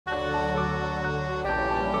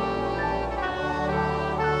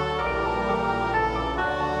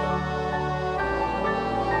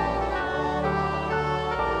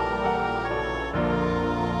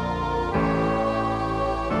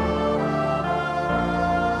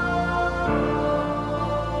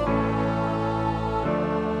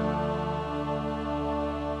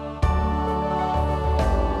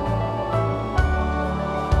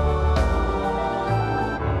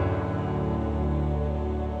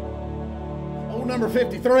number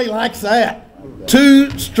 53 likes that.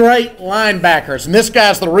 2 straight linebackers, and this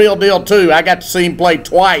guy's the real deal too. I got to see him play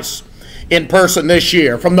twice in person this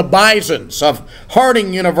year. From the Bisons of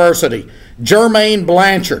Harding University, Jermaine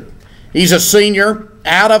Blanchard. He's a senior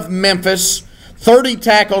out of Memphis, 30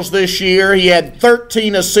 tackles this year. He had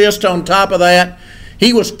 13 assists on top of that.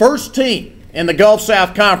 He was first team in the Gulf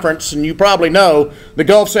South Conference, and you probably know the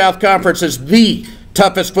Gulf South Conference is the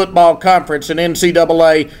toughest football conference in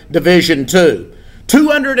NCAA Division II.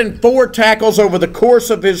 204 tackles over the course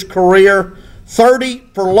of his career, 30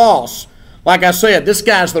 for loss. Like I said, this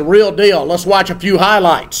guy's the real deal. Let's watch a few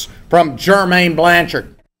highlights from Jermaine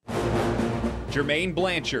Blanchard. Jermaine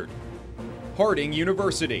Blanchard, Harding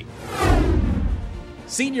University.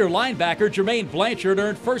 Senior linebacker Jermaine Blanchard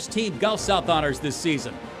earned first-team Gulf South honors this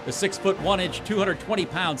season. The 6'1",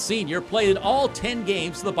 220-pound senior played in all 10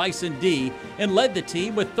 games of the Bison D and led the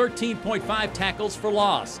team with 13.5 tackles for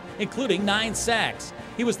loss, including 9 sacks.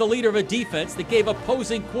 He was the leader of a defense that gave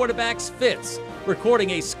opposing quarterbacks fits, recording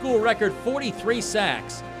a school record 43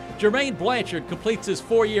 sacks. Jermaine Blanchard completes his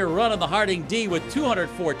 4-year run on the Harding D with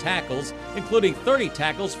 204 tackles, including 30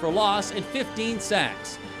 tackles for loss and 15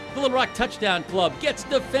 sacks. The Little Rock Touchdown Club gets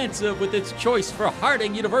defensive with its choice for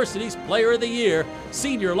Harding University's Player of the Year,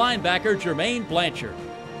 senior linebacker Jermaine Blanchard.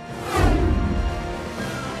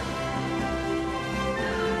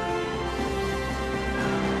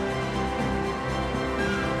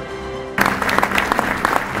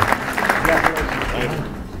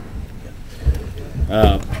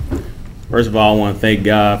 First of all, I want to thank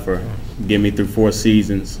God for getting me through 4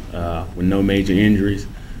 seasons with no major injuries.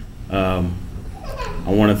 I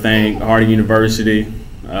want to thank Harding University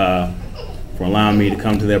for allowing me to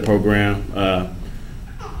come to their program.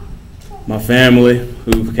 My family,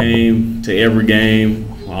 who came to every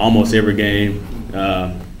game, or almost every game,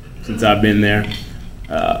 since I've been there.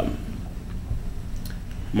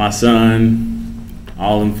 My son,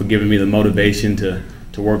 all of them for giving me the motivation to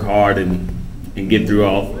work hard and get through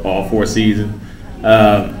all 4 seasons.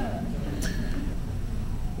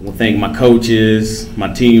 I want to thank my coaches,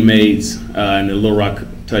 my teammates, and the Little Rock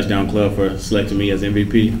Touchdown Club for selecting me as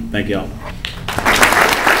MVP. Thank y'all.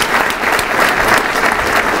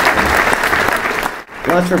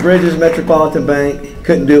 Lunsford Bridges, Metropolitan Bank.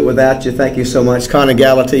 Couldn't do it without you. Thank you so much. Connor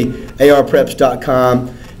Gallaty,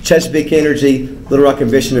 ARPreps.com, Chesapeake Energy, Little Rock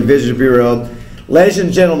Convention and Visitor Bureau. Ladies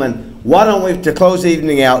and gentlemen, why don't we, to close the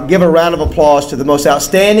evening out, give a round of applause to the most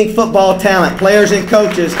outstanding football talent, players and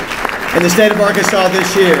coaches in the state of Arkansas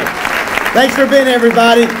this year. Thanks for being here,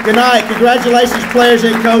 everybody. Good night. Congratulations, players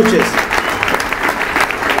and coaches.